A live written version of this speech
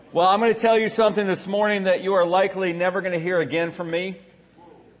Well, I'm going to tell you something this morning that you are likely never going to hear again from me.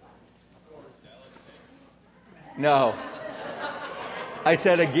 No. I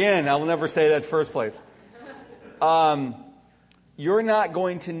said again. I will never say that first place. You're not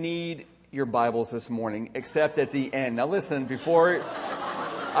going to need your Bibles this morning, except at the end. Now listen, before...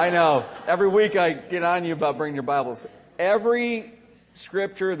 I know. Every week I get on you about bringing your Bibles. Every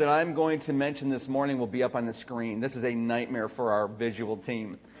scripture that I'm going to mention this morning will be up on the screen. This is a nightmare for our visual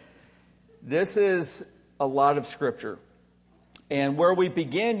team. This is a lot of scripture. And where we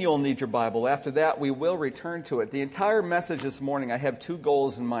begin, you'll need your Bible. After that, we will return to it. The entire message this morning, I have two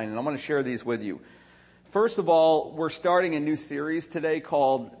goals in mind, and I'm going to share these with you. First of all, we're starting a new series today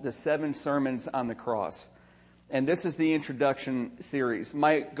called The 7 Sermons on the Cross. And this is the introduction series.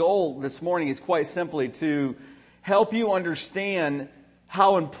 My goal this morning is quite simply to help you understand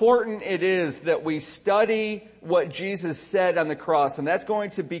how important it is that we study what Jesus said on the cross. And that's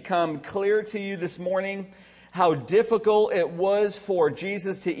going to become clear to you this morning, how difficult it was for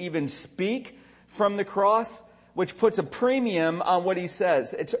Jesus to even speak from the cross, which puts a premium on what he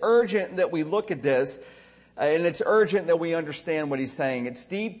says. It's urgent that we look at this, and it's urgent that we understand what he's saying. It's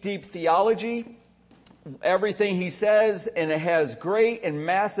deep, deep theology, everything he says, and it has great and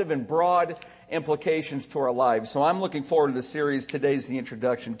massive and broad implications to our lives. So I'm looking forward to the series. Today's the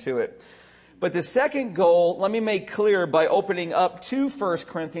introduction to it. But the second goal, let me make clear by opening up to 1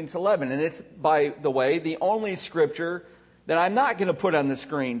 Corinthians 11. And it's, by the way, the only scripture that I'm not going to put on the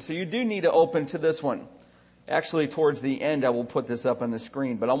screen. So you do need to open to this one. Actually, towards the end, I will put this up on the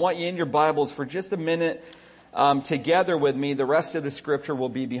screen. But I want you in your Bibles for just a minute together with me. The rest of the scripture will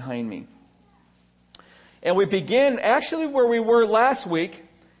be behind me. And we begin actually where we were last week,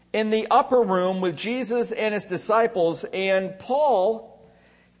 in the upper room with Jesus and his disciples. And Paul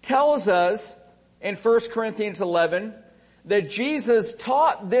tells us in 1 Corinthians 11 that Jesus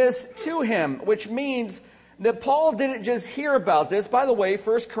taught this to him, which means that Paul didn't just hear about this. By the way,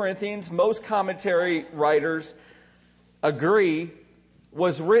 1 Corinthians, most commentary writers agree,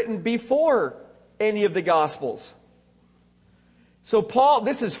 was written before any of the Gospels. So Paul,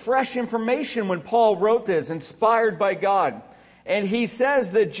 this is fresh information when Paul wrote this, inspired by God. And he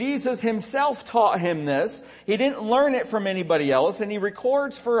says that Jesus himself taught him this. He didn't learn it from anybody else. And he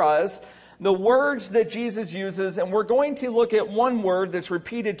records for us the words that Jesus uses. And we're going to look at one word that's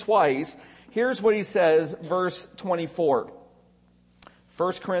repeated twice. Here's what he says, verse 24.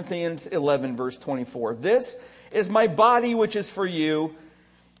 1 Corinthians 11, verse 24. This is my body which is for you.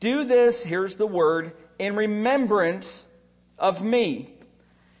 Do this, here's the word, in remembrance of me.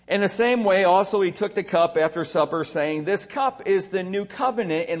 In the same way, also he took the cup after supper, saying, this cup is the new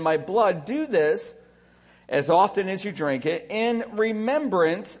covenant in my blood. Do this as often as you drink it in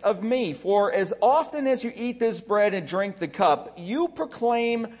remembrance of me. For as often as you eat this bread and drink the cup, you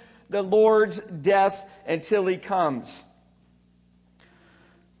proclaim the Lord's death until he comes.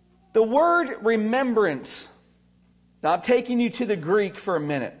 The word remembrance. Now I'm taking you to the Greek for a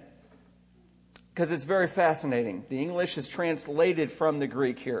minute, because it's very fascinating. The English is translated from the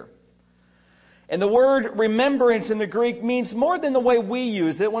Greek here. And the word remembrance in the Greek means more than the way we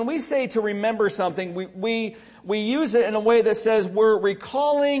use it. When we say to remember something, we use it in a way that says we're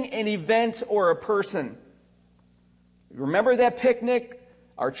recalling an event or a person. Remember that picnic,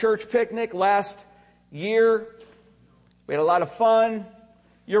 our church picnic last year? We had a lot of fun.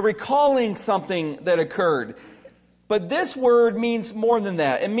 You're recalling something that occurred. But this word means more than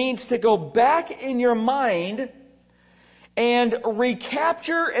that. It means to go back in your mind and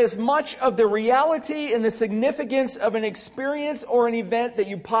recapture as much of the reality and the significance of an experience or an event that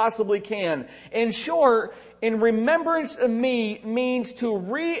you possibly can. In short, in remembrance of me means to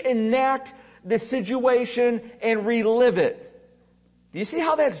reenact the situation and relive it. Do you see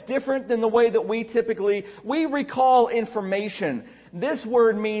how that's different than the way that we recall information? This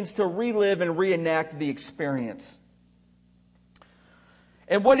word means to relive and reenact the experience.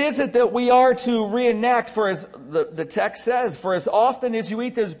 And what is it that we are to reenact? For as the text says, for as often as you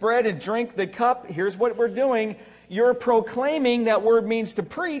eat this bread and drink the cup, here's what we're doing. You're proclaiming, that word means to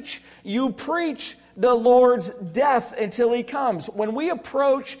preach. You preach the Lord's death until he comes. When we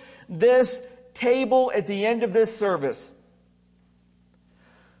approach this table at the end of this service,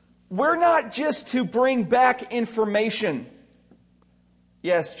 we're not just to bring back information.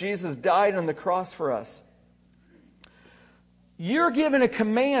 Yes, Jesus died on the cross for us. You're given a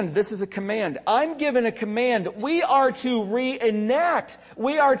command. This is a command. I'm given a command. We are to reenact.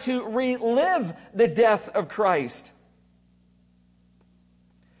 We are to relive the death of Christ.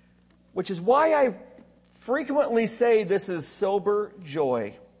 Which is why I frequently say this is sober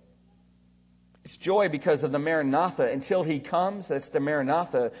joy. It's joy because of the Maranatha. Until he comes, that's the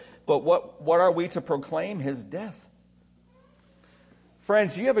Maranatha. But what are we to proclaim? His death.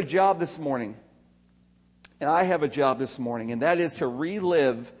 Friends, you have a job this morning. And I have a job this morning. And that is to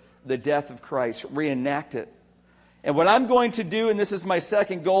relive the death of Christ. Reenact it. And what I'm going to do, and this is my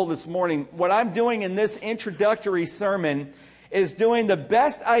second goal this morning, what I'm doing in this introductory sermon is doing the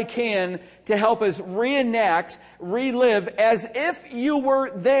best I can to help us reenact, relive, as if you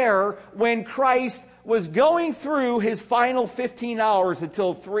were there when Christ was going through his final 15 hours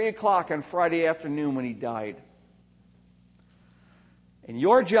until 3 o'clock on Friday afternoon when he died. And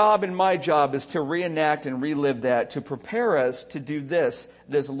your job and my job is to reenact and relive that, to prepare us to do this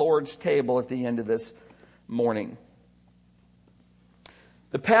Lord's table at the end of this morning.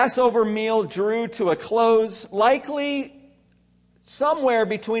 The Passover meal drew to a close, likely somewhere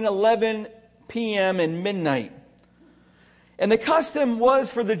between 11 p.m. and midnight. And the custom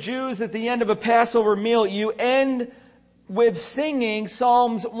was for the Jews at the end of a Passover meal, you end with singing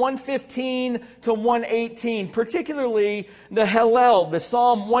Psalms 115 to 118, particularly the Hallel, the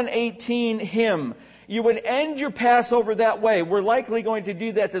Psalm 118 hymn. You would end your Passover that way. We're likely going to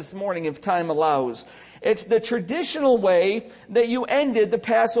do that this morning if time allows. It's the traditional way that you ended the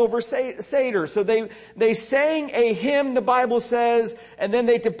Passover Seder. So they sang a hymn, the Bible says, and then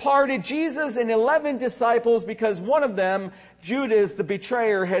they departed, Jesus and 11 disciples, because one of them, Judas, the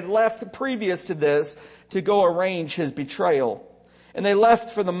betrayer, had left previous to this to go arrange his betrayal. And they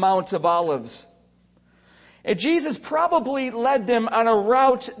left for the Mount of Olives. And Jesus probably led them on a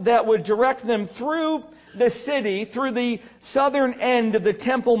route that would direct them through the city, through the southern end of the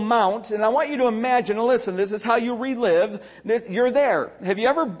Temple Mount. And I want you to imagine, and listen, this is how you relive this. You're there. Have you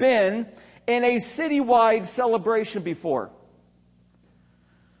ever been in a citywide celebration before?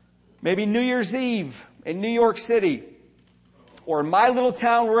 Maybe New Year's Eve in New York City. Or in my little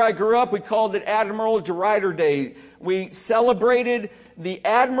town where I grew up, we called it Admiral DeRuyter Day. We celebrated the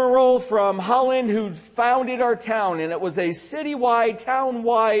admiral from Holland who founded our town, and it was a citywide,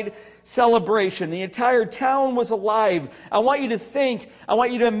 town-wide celebration. The entire town was alive. I want you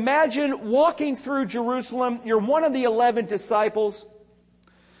to imagine walking through Jerusalem. You're one of the 11 disciples.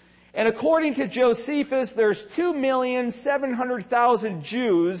 And according to Josephus, there's 2,700,000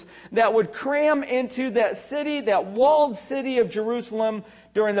 Jews that would cram into that city, that walled city of Jerusalem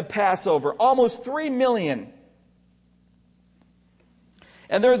during the Passover. Almost 3 million.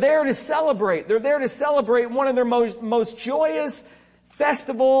 And they're there to celebrate. They're there to celebrate one of their most joyous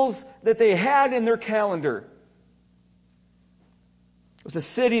festivals that they had in their calendar. It's a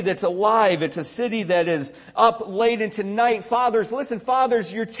city that's alive. It's a city that is up late into night. Fathers, listen,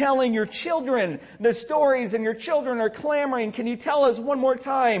 fathers, you're telling your children the stories and your children are clamoring. Can you tell us one more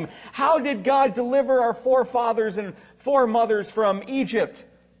time, how did God deliver our forefathers and foremothers from Egypt?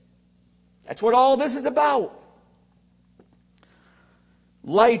 That's what all this is about.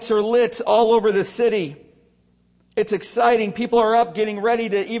 Lights are lit all over the city. It's exciting. People are up getting ready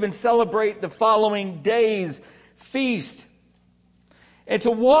to even celebrate the following day's feast. And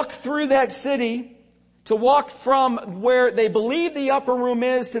to walk through that city, to walk from where they believe the upper room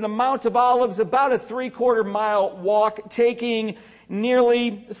is to the Mount of Olives, about a 3/4 mile walk, taking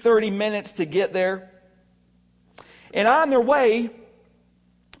nearly 30 minutes to get there. And on their way,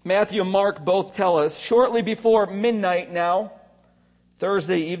 Matthew and Mark both tell us, shortly before midnight now,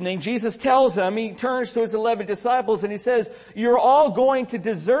 Thursday evening, Jesus tells them, he turns to his 11 disciples and he says, you're all going to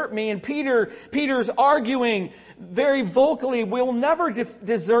desert me. And Peter's arguing very vocally, we'll never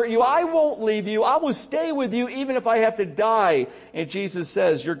desert you. I won't leave you. I will stay with you even if I have to die. And Jesus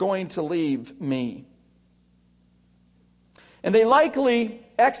says, you're going to leave me. And they likely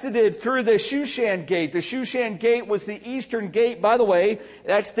exited through the Shushan gate. The Shushan gate was the eastern gate. By the way,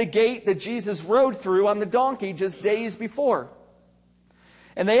 that's the gate that Jesus rode through on the donkey just days before.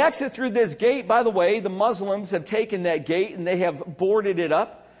 And they exit through this gate. By the way, the Muslims have taken that gate and they have boarded it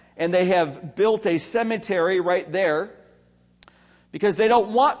up. And they have built a cemetery right there because they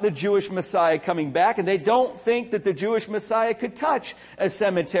don't want the Jewish Messiah coming back, and they don't think that the Jewish Messiah could touch a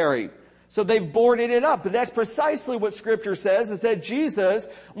cemetery. So they've boarded it up. But that's precisely what Scripture says, is that Jesus,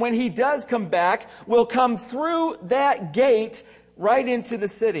 when he does come back, will come through that gate right into the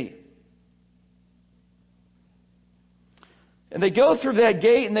city. And they go through that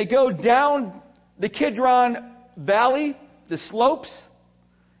gate and they go down the Kidron Valley, the slopes.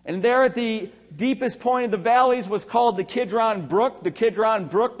 And there at the deepest point of the valleys was called the Kidron Brook. The Kidron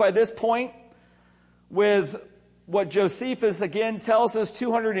Brook by this point, with what Josephus again tells us,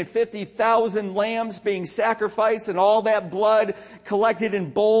 250,000 lambs being sacrificed and all that blood collected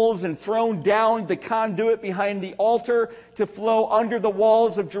in bowls and thrown down the conduit behind the altar to flow under the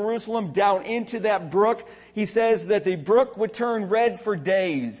walls of Jerusalem down into that brook. He says that the brook would turn red for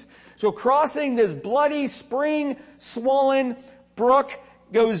days. So crossing this bloody, spring-swollen brook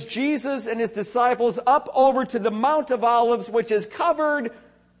goes Jesus and his disciples up over to the Mount of Olives, which is covered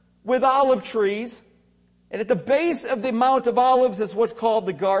with olive trees. And at the base of the Mount of Olives is what's called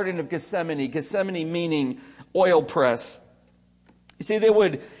the Garden of Gethsemane. Gethsemane meaning oil press. You see, they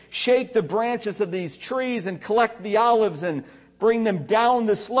would shake the branches of these trees and collect the olives and bring them down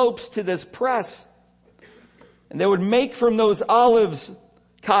the slopes to this press. And they would make from those olives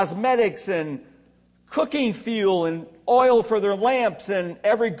cosmetics and cooking fuel and oil for their lamps. And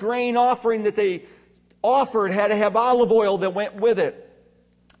every grain offering that they offered had to have olive oil that went with it.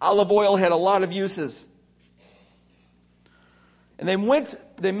 Olive oil had a lot of uses. And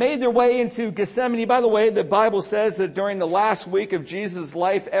they made their way into Gethsemane. By the way, the Bible says that during the last week of Jesus'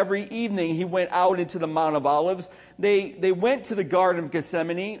 life, every evening he went out into the Mount of Olives. They went to the Garden of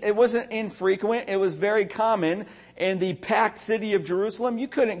Gethsemane. It wasn't infrequent. It was very common in the packed city of Jerusalem. You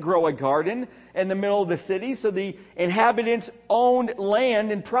couldn't grow a garden in the middle of the city. So the inhabitants owned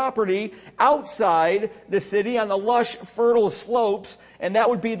land and property outside the city on the lush, fertile slopes. And that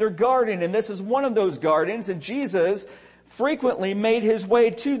would be their garden. And this is one of those gardens. And Jesus frequently made his way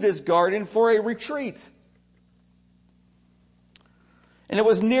to this garden for a retreat. And it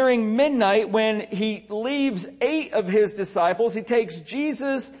was nearing midnight when he leaves 8 of his disciples. He takes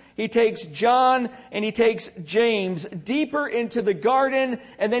Jesus, he takes John, and he takes James deeper into the garden.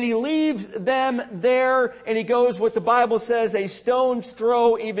 And then he leaves them there and he goes, what the Bible says, a stone's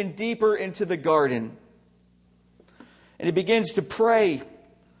throw even deeper into the garden. And he begins to pray.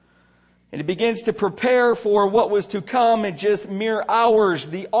 And he begins to prepare for what was to come in just mere hours.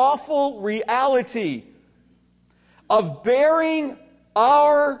 The awful reality of bearing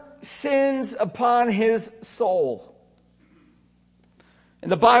our sins upon his soul.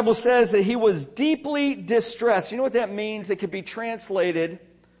 And the Bible says that he was deeply distressed. You know what that means? It could be translated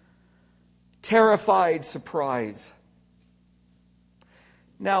terrified surprise.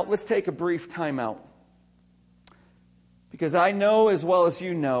 Now, let's take a brief time out. Because I know as well as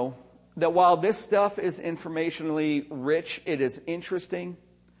you know that while this stuff is informationally rich, it is interesting,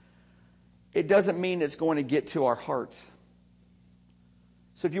 it doesn't mean it's going to get to our hearts.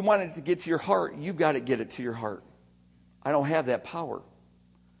 So if you want it to get to your heart, you've got to get it to your heart. I don't have that power.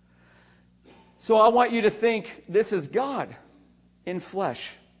 So I want you to think this is God in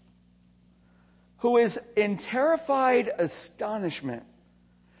flesh, who is in terrified astonishment.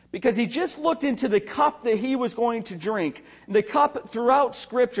 Because he just looked into the cup that he was going to drink. The cup throughout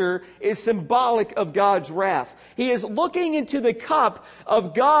Scripture is symbolic of God's wrath. He is looking into the cup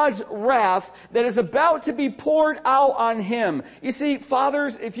of God's wrath that is about to be poured out on him. You see,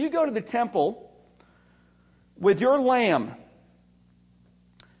 fathers, if you go to the temple with your lamb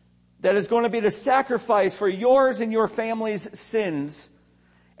that is going to be the sacrifice for yours and your family's sins,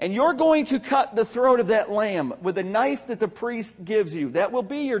 and you're going to cut the throat of that lamb with a knife that the priest gives you. That will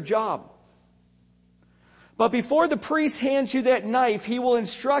be your job. But before the priest hands you that knife, he will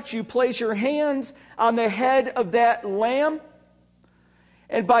instruct you, place your hands on the head of that lamb.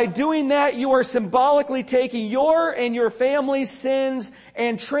 And by doing that, you are symbolically taking your and your family's sins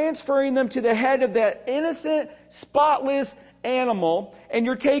and transferring them to the head of that innocent, spotless animal, and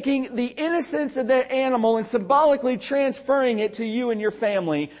you're taking the innocence of that animal and symbolically transferring it to you and your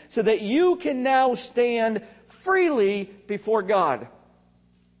family so that you can now stand freely before God.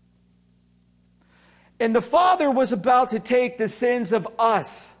 And the Father was about to take the sins of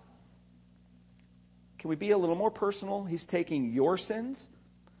us. Can we be a little more personal? He's taking your sins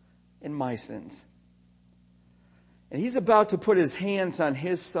and my sins. And he's about to put his hands on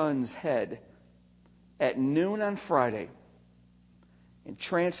his son's head at noon on Friday and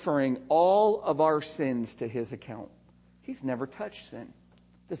transferring all of our sins to his account. He's never touched sin.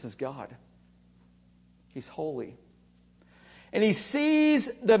 This is God. He's holy. And he sees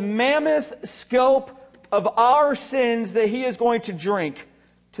the mammoth scope of our sins that he is going to drink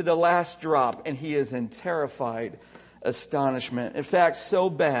to the last drop. And he is in terrified astonishment. In fact,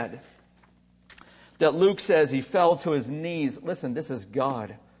 so bad that Luke says he fell to his knees. Listen, this is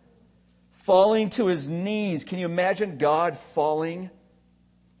God. Falling to his knees. Can you imagine God falling?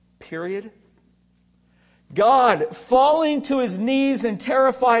 Period. God falling to his knees in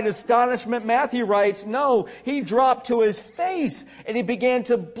terrified astonishment. Matthew writes, no, he dropped to his face and he began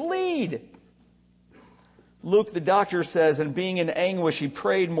to bleed. Luke, the doctor, says, and being in anguish, he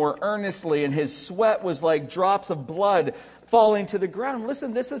prayed more earnestly, and his sweat was like drops of blood falling to the ground.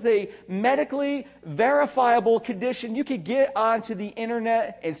 Listen, this is a medically verifiable condition. You could get onto the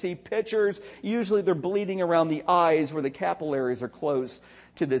internet and see pictures. Usually they're bleeding around the eyes where the capillaries are close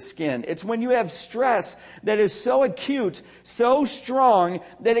to the skin. It's when you have stress that is so acute, so strong,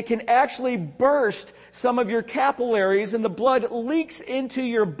 that it can actually burst some of your capillaries, and the blood leaks into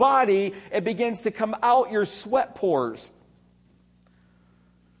your body and begins to come out your sweat pores.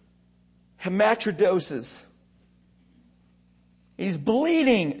 Hematodosis. He's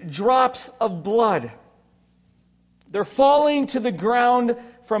bleeding drops of blood. They're falling to the ground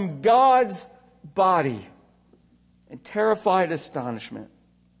from God's body in terrified astonishment.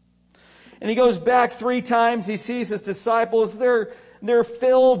 And he goes back 3 times. He sees his disciples. They're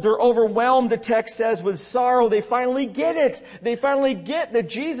filled. They're overwhelmed, the text says, with sorrow. They finally get it. They finally get that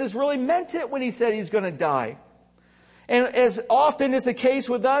Jesus really meant it when he said he's going to die. And as often is the case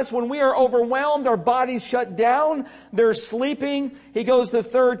with us, when we are overwhelmed, our bodies shut down. They're sleeping. He goes the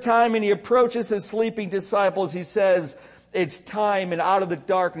 3rd time and he approaches his sleeping disciples. He says, it's time. And out of the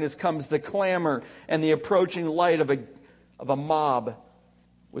darkness comes the clamor and the approaching light of a mob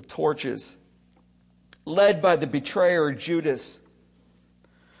with torches, led by the betrayer Judas.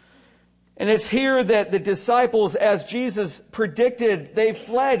 And it's here that the disciples, as Jesus predicted, they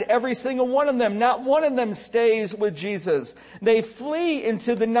fled, every single one of them. Not one of them stays with Jesus. They flee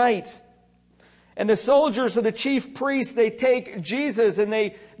into the night. And the soldiers of the chief priests, they take Jesus and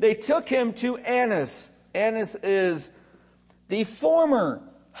they took him to Annas. Annas is the former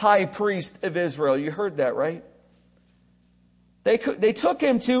high priest of Israel. You heard that, right? They took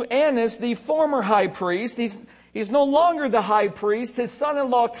him to Annas, the former high priest. He's no longer the high priest. His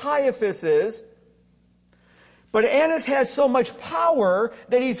son-in-law Caiaphas is. But Annas had so much power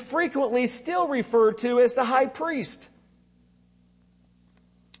that he's frequently still referred to as the high priest.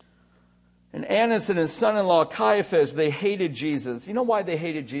 And Annas and his son-in-law Caiaphas, they hated Jesus. You know why they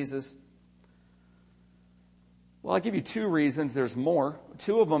hated Jesus? Well, I'll give you 2 reasons. There's more.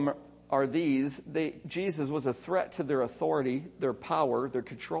 2 of them are these. Jesus was a threat to their authority, their power, their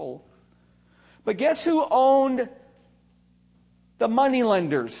control. But guess who owned the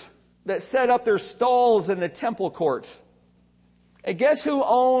moneylenders that set up their stalls in the temple courts? And guess who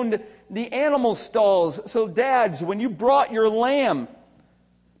owned the animal stalls? So dads, when you brought your lamb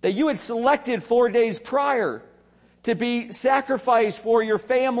that you had selected 4 days prior to be sacrificed for your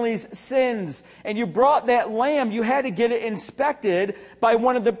family's sins, and you brought that lamb, you had to get it inspected by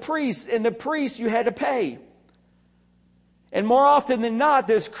one of the priests, and the priest you had to pay. And more often than not,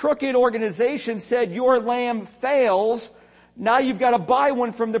 this crooked organization said, your lamb fails. Now you've got to buy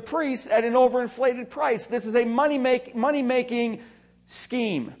one from the priest at an overinflated price. This is a money-making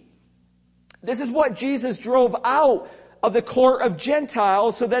scheme. This is what Jesus drove out of the court of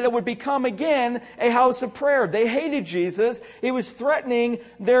Gentiles so that it would become again a house of prayer. They hated Jesus. He was threatening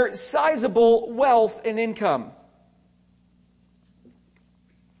their sizable wealth and income.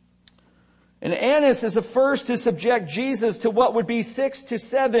 And Annas is the first to subject Jesus to what would be 6 to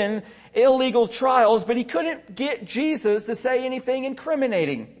 7 illegal trials, but he couldn't get Jesus to say anything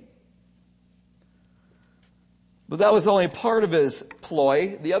incriminating. But that was only part of his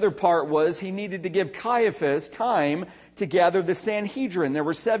ploy. The other part was he needed to give Caiaphas time to gather the Sanhedrin. There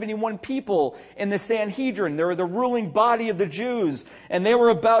were 71 people in the Sanhedrin. They were the ruling body of the Jews, and they were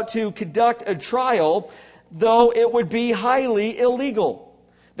about to conduct a trial, though it would be highly illegal.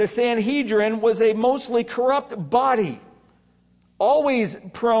 The Sanhedrin was a mostly corrupt body, always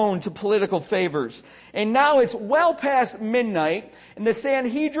prone to political favors. And now it's well past midnight, and the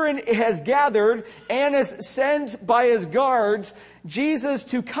Sanhedrin has gathered. Annas sends by his guards Jesus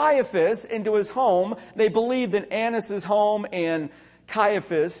to Caiaphas into his home. They believe that Annas' home and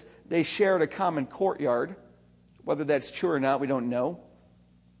Caiaphas, they shared a common courtyard. Whether that's true or not, we don't know.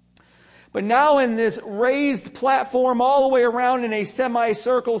 But now in this raised platform all the way around in a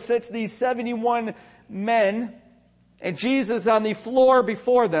semicircle sits these 71 men, and Jesus on the floor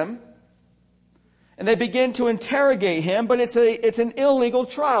before them. And they begin to interrogate him, but it's an illegal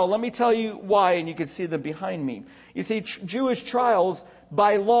trial. Let me tell you why, and you can see them behind me. You see, Jewish trials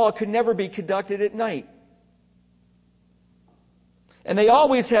by law could never be conducted at night. And they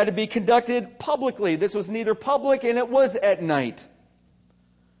always had to be conducted publicly. This was neither public and it was at night.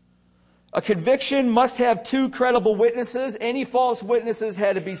 A conviction must have 2 credible witnesses. Any false witnesses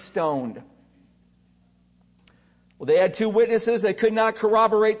had to be stoned. Well, they had 2 witnesses. They could not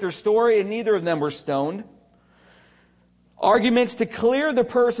corroborate their story, and neither of them were stoned. Arguments to clear the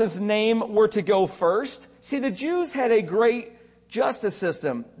person's name were to go first. See, the Jews had a great justice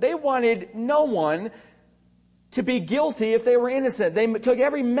system. They wanted no one to be guilty if they were innocent. They took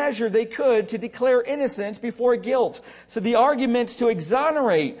every measure they could to declare innocence before guilt. So the arguments to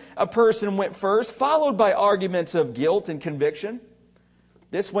exonerate a person went first, followed by arguments of guilt and conviction.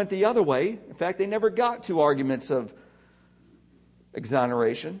 This went the other way. In fact, they never got to arguments of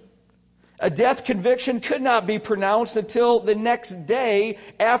exoneration. A death conviction could not be pronounced until the next day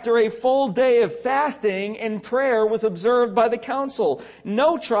after a full day of fasting and prayer was observed by the council.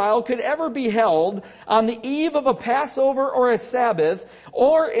 No trial could ever be held on the eve of a Passover or a Sabbath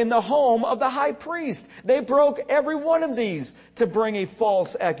or in the home of the high priest. They broke every one of these to bring a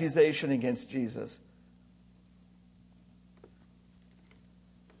false accusation against Jesus.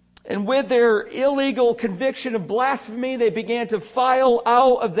 And with their illegal conviction of blasphemy, they began to file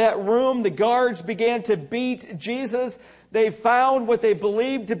out of that room. The guards began to beat Jesus. They found what they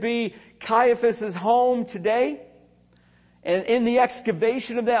believed to be Caiaphas' home today. And in the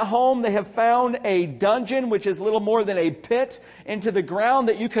excavation of that home, they have found a dungeon, which is little more than a pit into the ground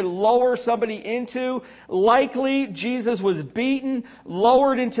that you could lower somebody into. Likely, Jesus was beaten,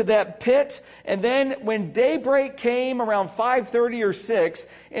 lowered into that pit. And then when daybreak came around 5:30 or 6,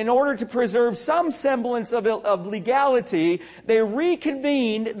 in order to preserve some semblance of legality, they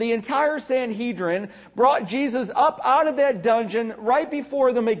reconvened the entire Sanhedrin, brought Jesus up out of that dungeon right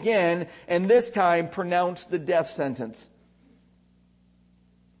before them again, and this time pronounced the death sentence.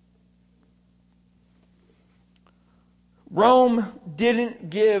 Rome didn't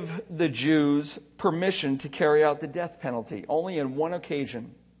give the Jews permission to carry out the death penalty, only on one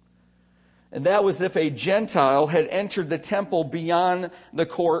occasion. And that was if a Gentile had entered the temple beyond the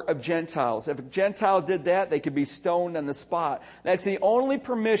court of Gentiles. If a Gentile did that, they could be stoned on the spot. That's the only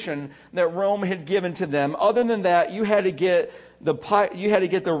permission that Rome had given to them. Other than that, you had to get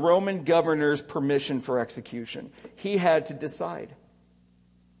the Roman governor's permission for execution. He had to decide.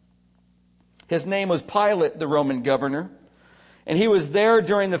 His name was Pilate, the Roman governor. And he was there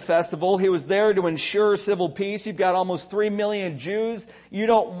during the festival. He was there to ensure civil peace. You've got almost 3 million Jews. You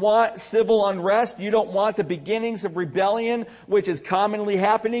don't want civil unrest. You don't want the beginnings of rebellion, which is commonly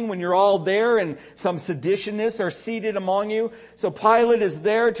happening when you're all there and some seditionists are seated among you. So Pilate is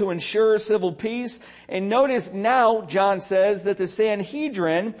there to ensure civil peace. And notice now, John says, that the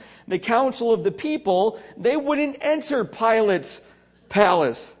Sanhedrin, the council of the people, they wouldn't enter Pilate's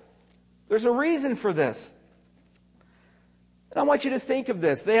palace. There's a reason for this. And I want you to think of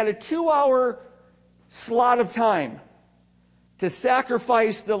this. They had a 2-hour slot of time to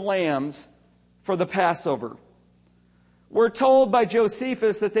sacrifice the lambs for the Passover. We're told by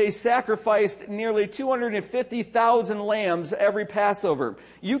Josephus that they sacrificed nearly 250,000 lambs every Passover.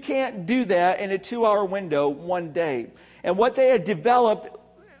 You can't do that in a 2-hour window one day. And what they had developed,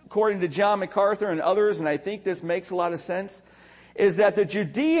 according to John MacArthur and others, and I think this makes a lot of sense, is that the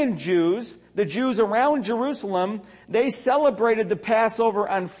Judean Jews, the Jews around Jerusalem, they celebrated the Passover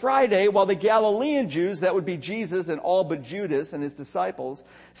on Friday, while the Galilean Jews, that would be Jesus and all but Judas and his disciples,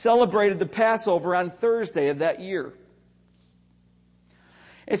 celebrated the Passover on Thursday of that year.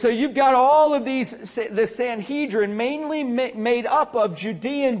 And so you've got all of the Sanhedrin mainly made up of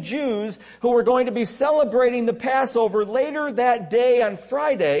Judean Jews who are going to be celebrating the Passover later that day on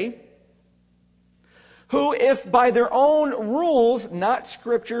Friday, who, if by their own rules, not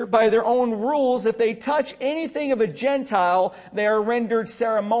Scripture, by their own rules, if they touch anything of a Gentile, they are rendered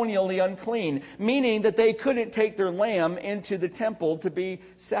ceremonially unclean, meaning that they couldn't take their lamb into the temple to be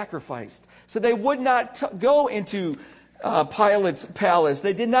sacrificed. So they would not go into Pilate's palace.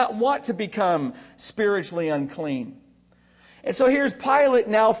 They did not want to become spiritually unclean. And so here's Pilate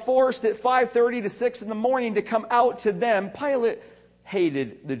now forced at 5:30 to 6 in the morning to come out to them. Pilate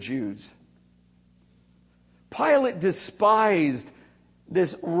hated the Jews. Pilate despised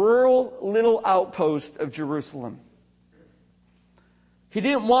this rural little outpost of Jerusalem. He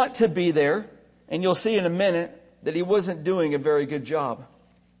didn't want to be there, and you'll see in a minute that he wasn't doing a very good job.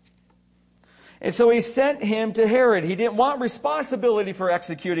 And so he sent him to Herod. He didn't want responsibility for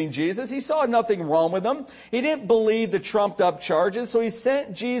executing Jesus. He saw nothing wrong with him. He didn't believe the trumped up charges, so he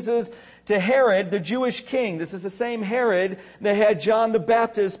sent Jesus to Herod, the Jewish king. This is the same Herod that had John the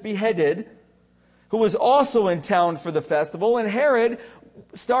Baptist beheaded, who was also in town for the festival. And Herod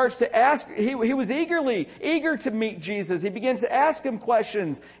starts to ask, he was eager to meet Jesus. He begins to ask him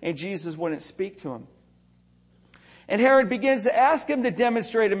questions, and Jesus wouldn't speak to him. And Herod begins to ask him to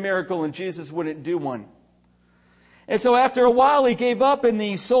demonstrate a miracle, and Jesus wouldn't do one. And so after a while, he gave up, and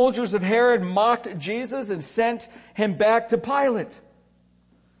the soldiers of Herod mocked Jesus and sent him back to Pilate.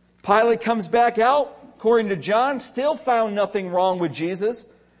 Pilate comes back out, according to John, still found nothing wrong with Jesus.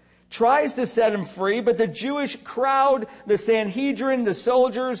 tries to set him free, but the Jewish crowd, the Sanhedrin, the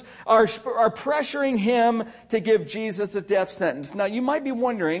soldiers are pressuring him to give Jesus a death sentence. Now, you might be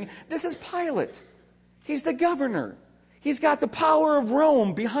wondering, this is Pilate. He's the governor. He's got the power of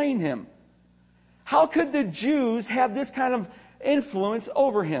Rome behind him. How could the Jews have this kind of influence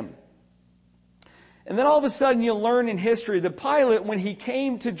over him? And then all of a sudden you'll learn in history that Pilate, when he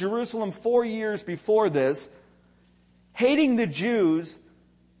came to Jerusalem 4 years before this, hating the Jews,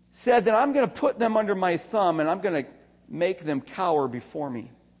 said that I'm going to put them under my thumb and I'm going to make them cower before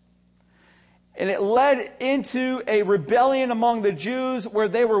me. And it led into a rebellion among the Jews where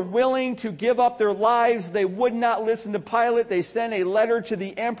they were willing to give up their lives. They would not listen to Pilate. They sent a letter to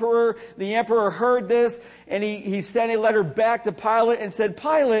the emperor. The emperor heard this and he sent a letter back to Pilate and said,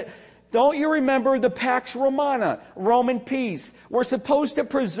 Pilate, don't you remember the Pax Romana, Roman peace? We're supposed to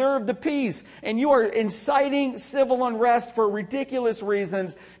preserve the peace, and you are inciting civil unrest for ridiculous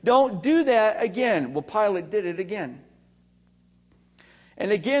reasons. Don't do that again. Well, Pilate did it again.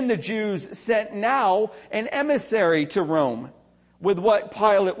 And again, the Jews sent now an emissary to Rome with what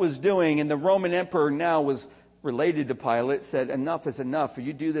Pilate was doing, and the Roman emperor now was related to Pilate, said, enough is enough. If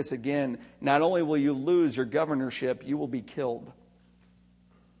you do this again, not only will you lose your governorship, you will be killed.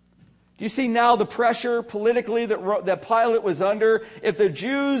 Do you see now the pressure politically that Pilate was under? If the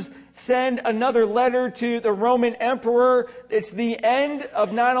Jews send another letter to the Roman emperor, it's the end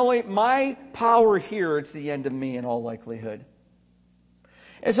of not only my power here, it's the end of me in all likelihood.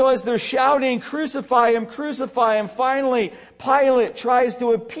 And so as they're shouting, crucify him, finally Pilate tries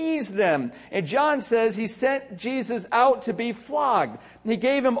to appease them. And John says he sent Jesus out to be flogged. He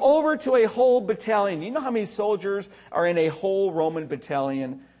gave him over to a whole battalion. You know how many soldiers are in a whole Roman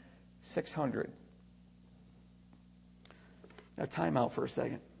battalion? 600. Now time out for a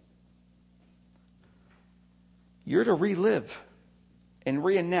second. You're to relive and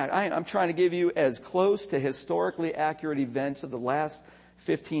reenact. I'm trying to give you as close to historically accurate events of the last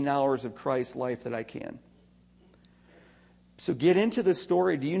 15 hours of Christ's life that I can. So get into the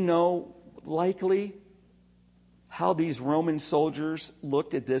story. Do you know likely how these Roman soldiers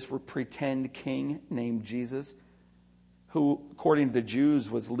looked at this pretend king named Jesus, who, according to the Jews,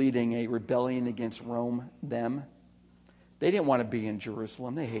 was leading a rebellion against Rome, them? They didn't want to be in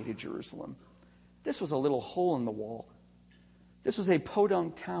Jerusalem. They hated Jerusalem. This was a little hole in the wall. This was a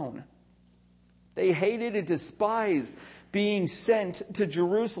podunk town. They hated and despised being sent to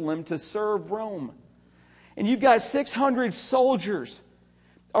Jerusalem to serve Rome. And you've got 600 soldiers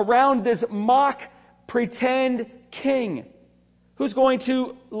around this mock pretend king who's going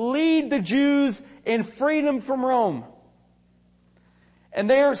to lead the Jews in freedom from Rome. And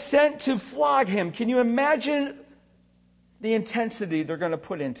they are sent to flog him. Can you imagine the intensity they're going to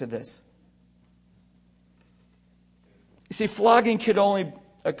put into this? You see, flogging could only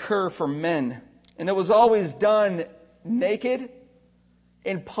occur for men. And it was always done naked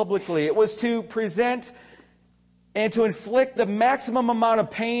and publicly. It was to present and to inflict the maximum amount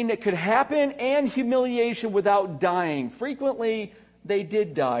of pain that could happen and humiliation without dying. Frequently, they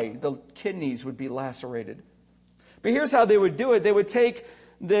did die. The kidneys would be lacerated. But here's how they would do it. They would take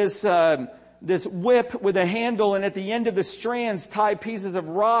this whip with a handle, and at the end of the strands tie pieces of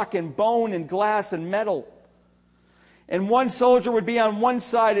rock and bone and glass and metal. And one soldier would be on one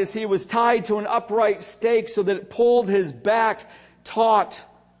side as he was tied to an upright stake so that it pulled his back taut.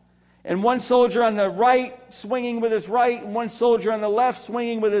 And one soldier on the right swinging with his right, and one soldier on the left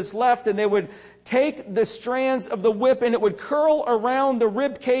swinging with his left, and they would take the strands of the whip and it would curl around the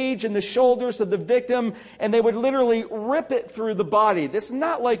rib cage and the shoulders of the victim, and they would literally rip it through the body. This is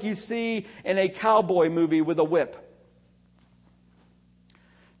not like you see in a cowboy movie with a whip.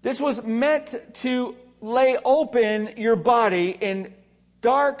 This was meant to lay open your body in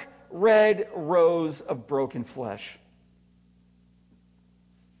dark red rows of broken flesh.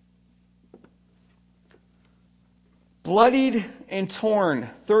 Bloodied and torn,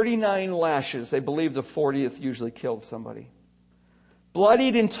 39 lashes. They believe the 40th usually killed somebody.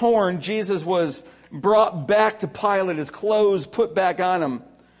 Bloodied and torn, Jesus was brought back to Pilate, his clothes put back on him.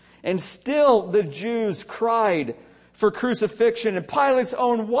 And still the Jews cried for crucifixion. And Pilate's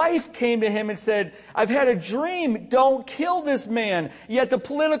own wife came to him and said, I've had a dream, don't kill this man. Yet the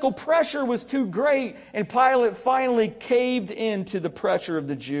political pressure was too great, and Pilate finally caved into the pressure of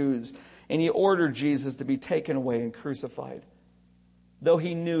the Jews. And he ordered Jesus to be taken away and crucified, though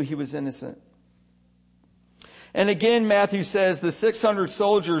he knew he was innocent. And again, Matthew says, the 600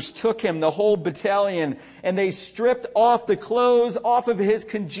 soldiers took him, the whole battalion, and they stripped off the clothes off of his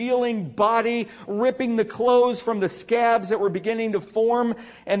congealing body, ripping the clothes from the scabs that were beginning to form.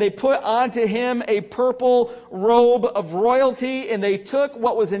 And they put onto him a purple robe of royalty. And they took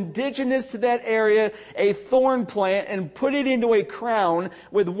what was indigenous to that area, a thorn plant, and put it into a crown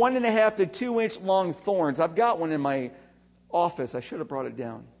with 1.5 to 2 inch long thorns. I've got one in my office. I should have brought it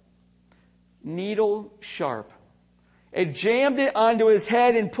down. Needle sharp. It jammed it onto his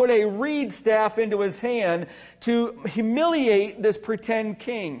head and put a reed staff into his hand to humiliate this pretend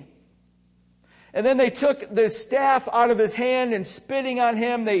king. And then they took the staff out of his hand and spitting on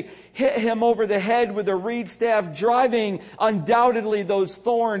him, they hit him over the head with a reed staff, driving undoubtedly those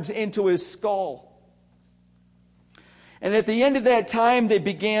thorns into his skull. And at the end of that time, they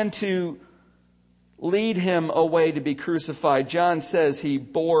began to lead him away to be crucified. John says he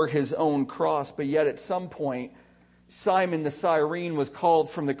bore his own cross, but yet at some point, Simon the Cyrene was called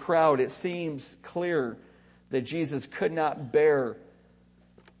from the crowd. It seems clear that Jesus could not bear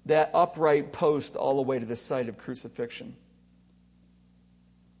that upright post all the way to the site of crucifixion.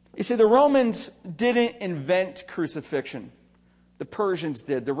 You see, the Romans didn't invent crucifixion. The Persians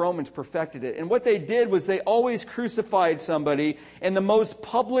did. The Romans perfected it. And what they did was they always crucified somebody in the most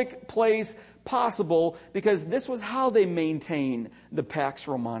public place possible, because this was how they maintained the Pax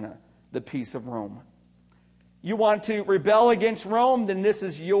Romana, the peace of Rome. You want to rebel against Rome, then this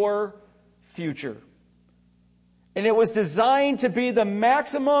is your future. And it was designed to be the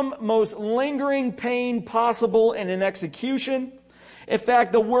maximum, most lingering pain possible in an execution. In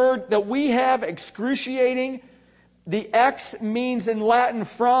fact, the word that we have, excruciating, the X means in Latin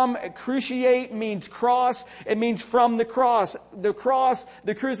from, cruciate means cross. It means from the cross. The cross,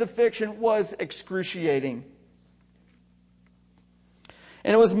 the crucifixion was excruciating.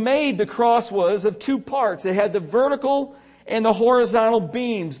 And it was made, the cross was, of two parts. It had the vertical and the horizontal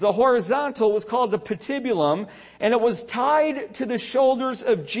beams. The horizontal was called the patibulum, and it was tied to the shoulders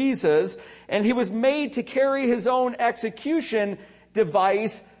of Jesus, and he was made to carry his own execution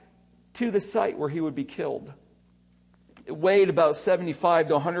device to the site where he would be killed. It weighed about 75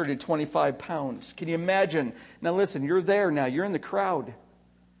 to 125 pounds. Can you imagine? Now listen, you're there now. You're in the crowd.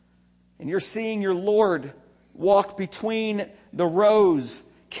 And you're seeing your Lord walk between the rows,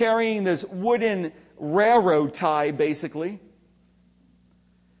 carrying this wooden railroad tie, basically,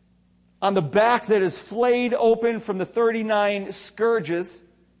 on the back that is flayed open from the 39 scourges.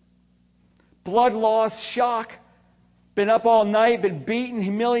 Blood loss, shock, been up all night, been beaten,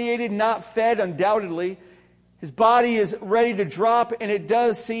 humiliated, not fed, undoubtedly. His body is ready to drop, and it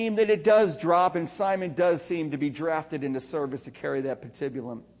does seem that it does drop, and Simon does seem to be drafted into service to carry that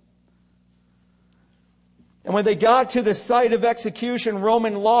patibulum. And when they got to the site of execution,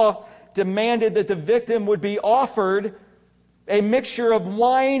 Roman law demanded that the victim would be offered a mixture of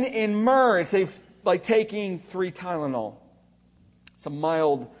wine and myrrh. It's like taking 3 Tylenol. It's a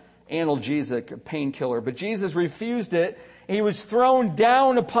mild analgesic, a painkiller. But Jesus refused it. He was thrown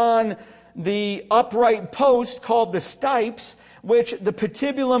down upon the upright post called the stipes, which the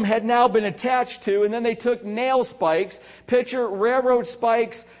patibulum had now been attached to. And then they took nail spikes, picture railroad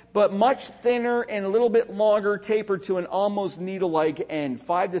spikes, but much thinner and a little bit longer, tapered to an almost needle-like end,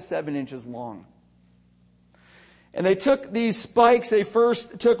 5 to 7 inches long. And they took these spikes. They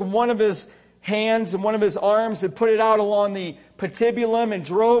first took one of his hands and one of his arms and put it out along the patibulum and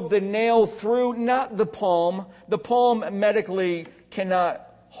drove the nail through, not the palm. The palm medically cannot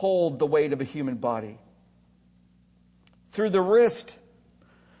hold the weight of a human body. Through the wrist,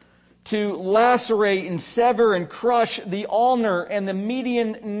 to lacerate and sever and crush the ulnar and the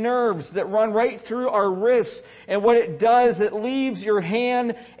median nerves that run right through our wrists. And what it does, it leaves your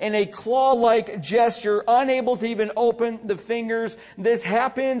hand in a claw-like gesture, unable to even open the fingers. This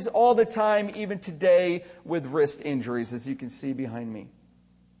happens all the time, even today, with wrist injuries, as you can see behind me.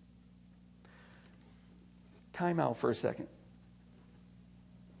 Time out for a second.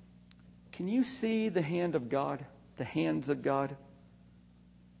 Can you see the hand of God, the hands of God?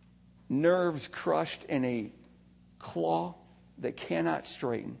 Nerves crushed in a claw that cannot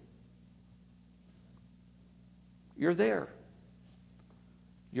straighten. You're there.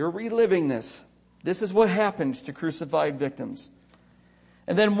 You're reliving this. This is what happens to crucified victims.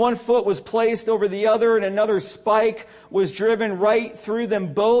 And then one foot was placed over the other, and another spike was driven right through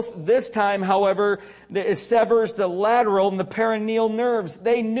them both. This time, however, it severs the lateral and the perineal nerves.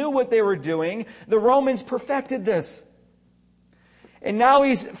 They knew what they were doing. The Romans perfected this. And now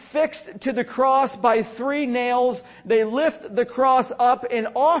he's fixed to the cross by 3 nails. They lift the cross up, and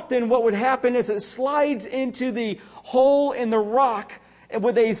often what would happen is it slides into the hole in the rock, And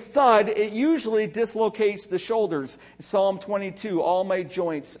with a thud, it usually dislocates the shoulders. In Psalm 22, all my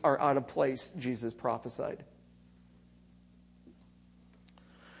joints are out of place, Jesus prophesied.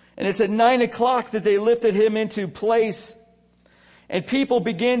 And it's at 9 o'clock that they lifted him into place. And people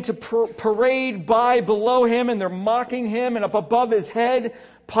begin to parade by below him, and they're mocking him. And up above his head,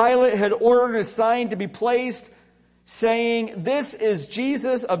 Pilate had ordered a sign to be placed saying, "This is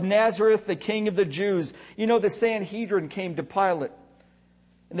Jesus of Nazareth, the King of the Jews." You know, the Sanhedrin came to Pilate.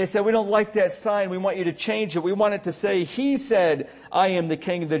 And they said, "We don't like that sign. We want you to change it. We want it to say, 'He said, I am the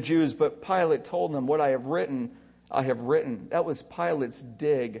King of the Jews.'" But Pilate told them, "What I have written, I have written." That was Pilate's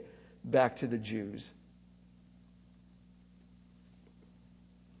dig back to the Jews.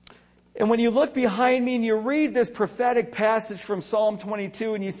 And when you look behind me and you read this prophetic passage from Psalm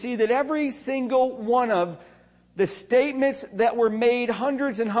 22, and you see that every single one of the statements that were made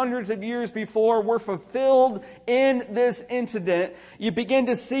hundreds and hundreds of years before were fulfilled in this incident, you begin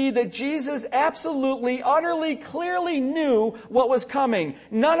to see that Jesus absolutely, utterly, clearly knew what was coming.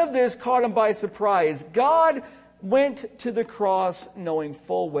 None of this caught him by surprise. God went to the cross knowing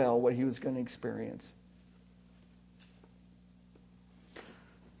full well what he was going to experience.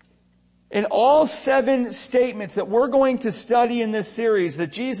 In all 7 statements that we're going to study in this series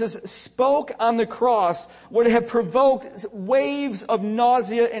that Jesus spoke on the cross would have provoked waves of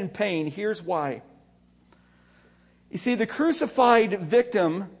nausea and pain. Here's why. You see, the crucified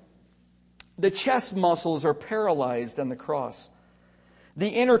victim, the chest muscles are paralyzed on the cross.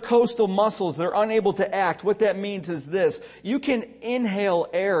 The intercostal muscles, they're unable to act. What that means is this: you can inhale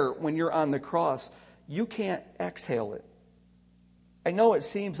air when you're on the cross. You can't exhale it. I know it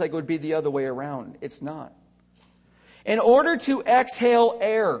seems like it would be the other way around. It's not. In order to exhale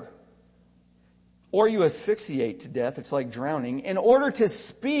air, or you asphyxiate to death, it's like drowning. In order to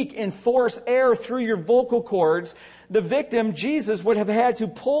speak and force air through your vocal cords, the victim, Jesus, would have had to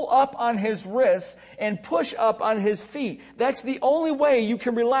pull up on his wrists and push up on his feet. That's the only way you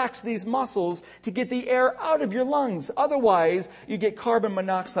can relax these muscles to get the air out of your lungs. Otherwise, you get carbon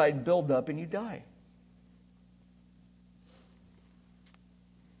monoxide buildup and you die.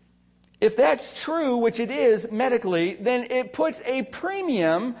 If that's true, which it is medically, then it puts a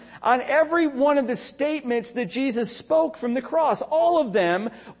premium on every one of the statements that Jesus spoke from the cross. All of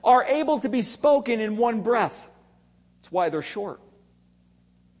them are able to be spoken in one breath. That's why they're short.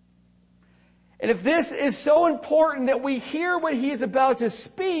 And if this is so important that we hear what he is about to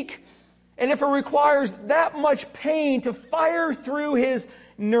speak, and if it requires that much pain to fire through his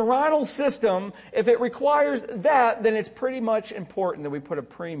neuronal system, if it requires that, then it's pretty much important that we put a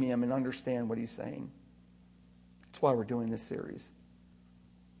premium and understand what he's saying. That's why we're doing this series.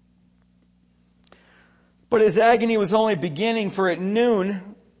 But his agony was only beginning, for at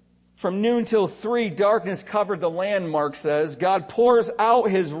noon, from noon till 3, darkness covered the land, Mark says. God pours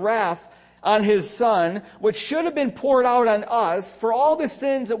out his wrath on his Son, which should have been poured out on us for all the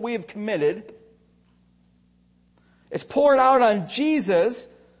sins that we have committed. It's poured out on Jesus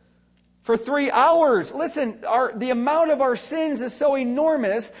for 3 hours. Listen, the amount of our sins is so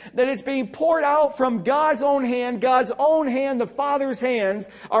enormous that it's being poured out from God's own hand. God's own hand, the Father's hands,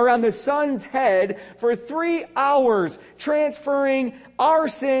 are on the Son's head for 3 hours, transferring our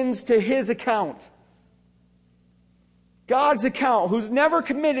sins to his account. God's account, who's never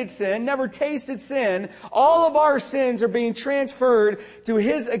committed sin, never tasted sin, all of our sins are being transferred to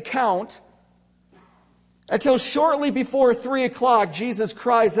his account. Until shortly before 3 o'clock, Jesus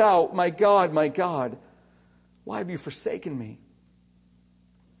cries out, my God, why have you forsaken me?"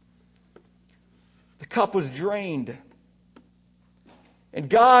 The cup was drained. And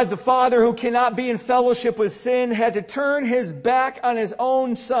God, the Father, who cannot be in fellowship with sin, had to turn his back on his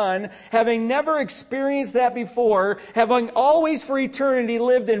own Son, having never experienced that before, having always for eternity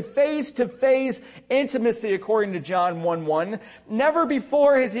lived in face-to-face intimacy, according to John 1:1. Never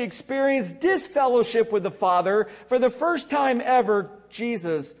before has he experienced disfellowship with the Father. For the first time ever,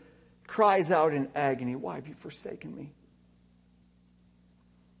 Jesus cries out in agony, "Why have you forsaken me?"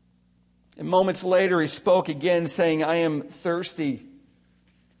 And moments later, he spoke again, saying, "I am thirsty."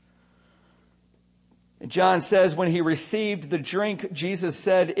 John says when he received the drink, Jesus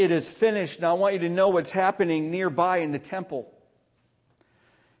said, "It is finished." Now I want you to know what's happening nearby in the temple.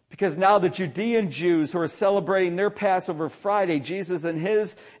 Because now the Judean Jews who are celebrating their Passover Friday, Jesus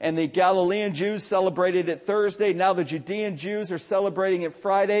and the Galilean Jews celebrated it Thursday. Now the Judean Jews are celebrating it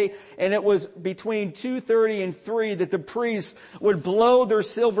Friday. And it was between 2:30 and 3 that the priests would blow their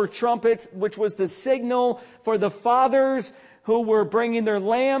silver trumpets, which was the signal for the fathers who were bringing their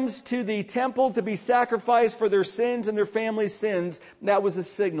lambs to the temple to be sacrificed for their sins and their family's sins. That was a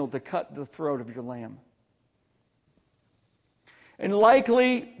signal to cut the throat of your lamb. And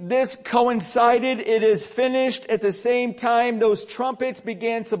likely this coincided, it is finished at the same time those trumpets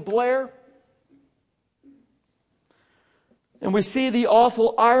began to blare. And we see the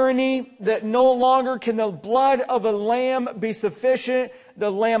awful irony that no longer can the blood of a lamb be sufficient.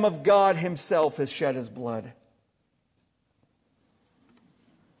 The Lamb of God himself has shed his blood.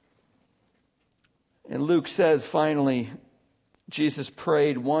 And Luke says, finally, Jesus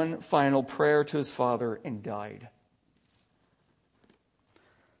prayed one final prayer to his Father and died.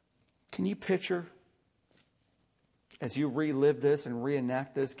 Can you picture, as you relive this and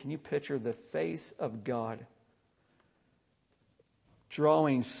reenact this, can you picture the face of God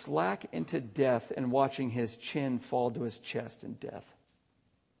drawing slack into death and watching his chin fall to his chest in death?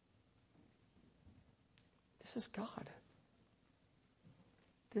 This is God.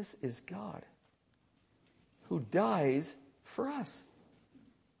 This is God who dies for us.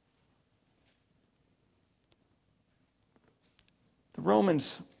 The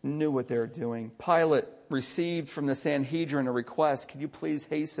Romans knew what they were doing. Pilate received from the Sanhedrin a request, "Can you please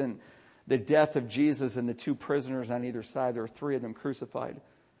hasten the death of Jesus and the two prisoners on either side?" There were three of them crucified.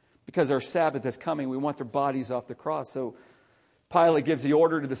 Because our Sabbath is coming, we want their bodies off the cross. So Pilate gives the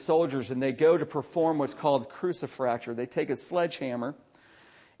order to the soldiers, and they go to perform what's called crucifracture. They take a sledgehammer,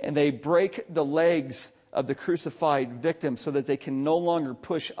 and they break the legs of the crucified victim so that they can no longer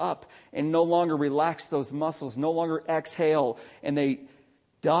push up and no longer relax those muscles, no longer exhale, and they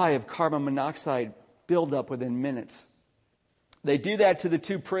die of carbon monoxide buildup within minutes. They do that to the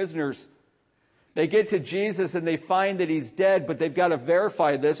two prisoners. They get to Jesus and they find that he's dead, but they've got to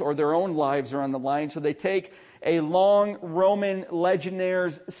verify this or their own lives are on the line. So they take a long Roman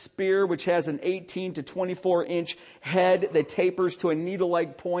legionnaire's spear, which has an 18 to 24 inch head that tapers to a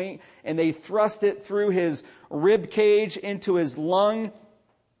needle-like point, and they thrust it through his rib cage into his lung,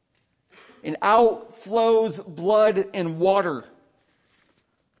 and out flows blood and water,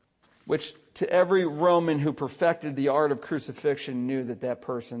 which to every Roman who perfected the art of crucifixion knew that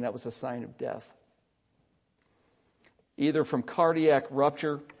person, that was a sign of death. Either from cardiac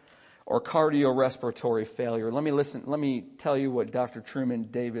rupture or cardiorespiratory failure. Let me tell you what Dr. Truman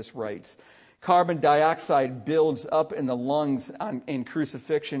Davis writes. Carbon dioxide builds up in the lungs in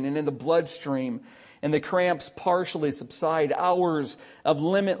crucifixion and in the bloodstream, and the cramps partially subside. Hours of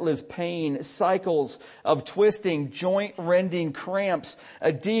limitless pain, cycles of twisting, joint-rending cramps,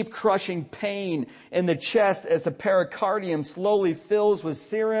 a deep crushing pain in the chest as the pericardium slowly fills with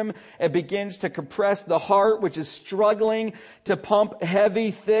serum and begins to compress the heart, which is struggling to pump heavy,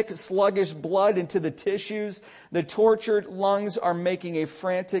 thick, sluggish blood into the tissues. The tortured lungs are making a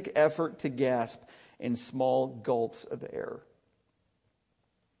frantic effort to gasp in small gulps of air.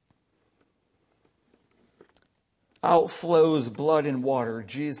 Outflows blood and water.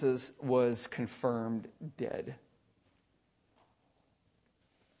 Jesus was confirmed dead.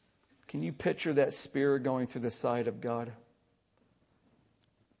 Can you picture that spear going through the side of God,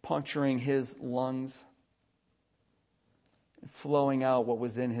 puncturing his lungs, and flowing out what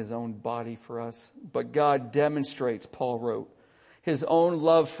was in his own body for us? But God demonstrates, Paul wrote, his own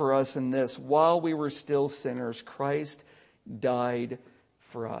love for us in this: while we were still sinners, Christ died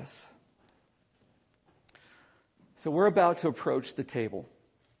for us. So we're about to approach the table.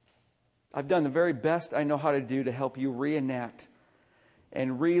 I've done the very best I know how to do to help you reenact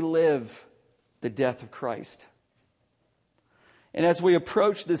and relive the death of Christ. And as we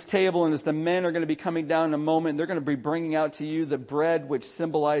approach this table, and as the men are going to be coming down in a moment, they're going to be bringing out to you the bread, which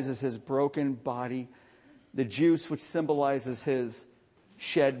symbolizes his broken body, the juice, which symbolizes his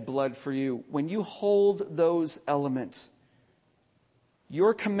shed blood for you. When you hold those elements,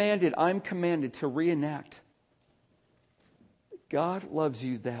 I'm commanded to reenact. God loves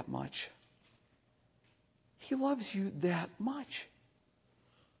you that much. He loves you that much.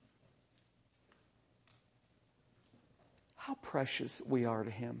 How precious we are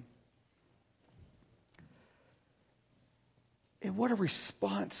to him. And what a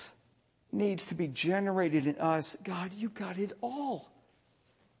response needs to be generated in us. God, you've got it all.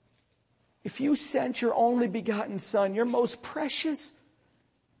 If you sent your only begotten Son, your most precious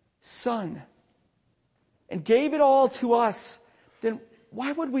Son, and gave it all to us, then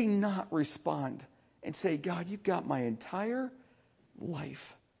why would we not respond and say, God, you've got my entire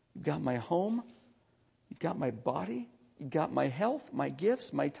life. You've got my home. You've got my body. You've got my health, my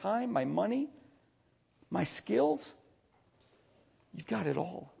gifts, my time, my money, my skills. You've got it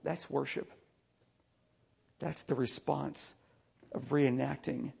all. That's worship. That's the response of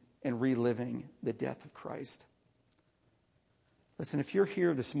reenacting and reliving the death of Christ. Listen, if you're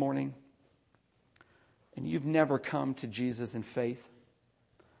here this morning and you've never come to Jesus in faith,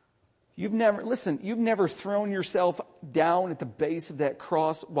 You've never thrown yourself down at the base of that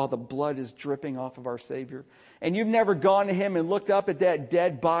cross while the blood is dripping off of our Savior. And you've never gone to him and looked up at that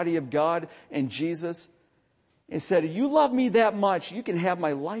dead body of God and Jesus and said, you love me that much, you can have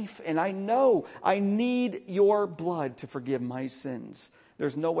my life, and I know I need your blood to forgive my sins.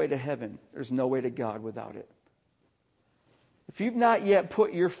 There's no way to heaven. There's no way to God without it. If you've not yet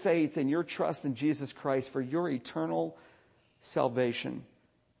put your faith and your trust in Jesus Christ for your eternal salvation,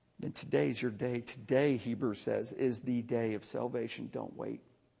 then today's your day. Today, Hebrews says, is the day of salvation. Don't wait.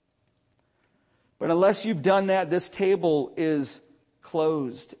 But unless you've done that, this table is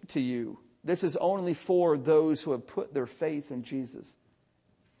closed to you. This is only for those who have put their faith in Jesus.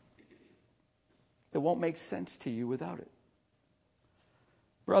 It won't make sense to you without it.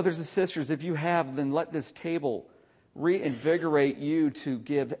 Brothers and sisters, if you have, then let this table reinvigorate you to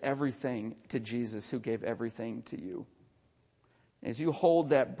give everything to Jesus, who gave everything to you. As you hold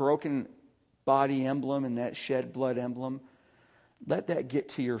that broken body emblem and that shed blood emblem, let that get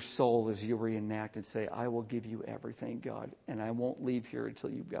to your soul as you reenact and say, I will give you everything, God, and I won't leave here until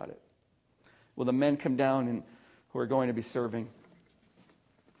you've got it. Will the men come down and who are going to be serving?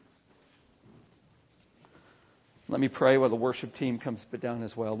 Let me pray while the worship team comes down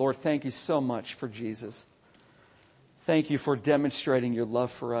as well. Lord, thank you so much for Jesus. Thank you for demonstrating your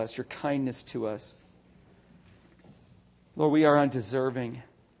love for us, your kindness to us. Lord, we are undeserving.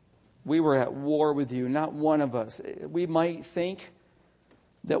 We were at war with you, not one of us. We might think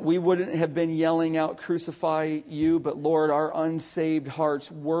that we wouldn't have been yelling out, crucify you, but Lord, our unsaved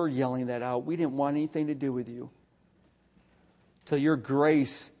hearts were yelling that out. We didn't want anything to do with you. Till your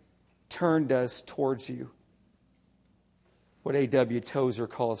grace turned us towards you. What A.W. Tozer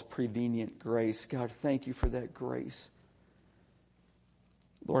calls prevenient grace. God, thank you for that grace.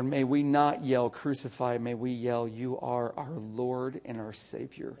 Lord, may we not yell, crucify. May we yell, you are our Lord and our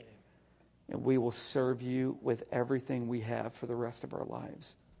Savior. And we will serve you with everything we have for the rest of our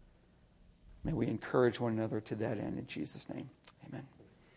lives. May we encourage one another to that end in Jesus' name.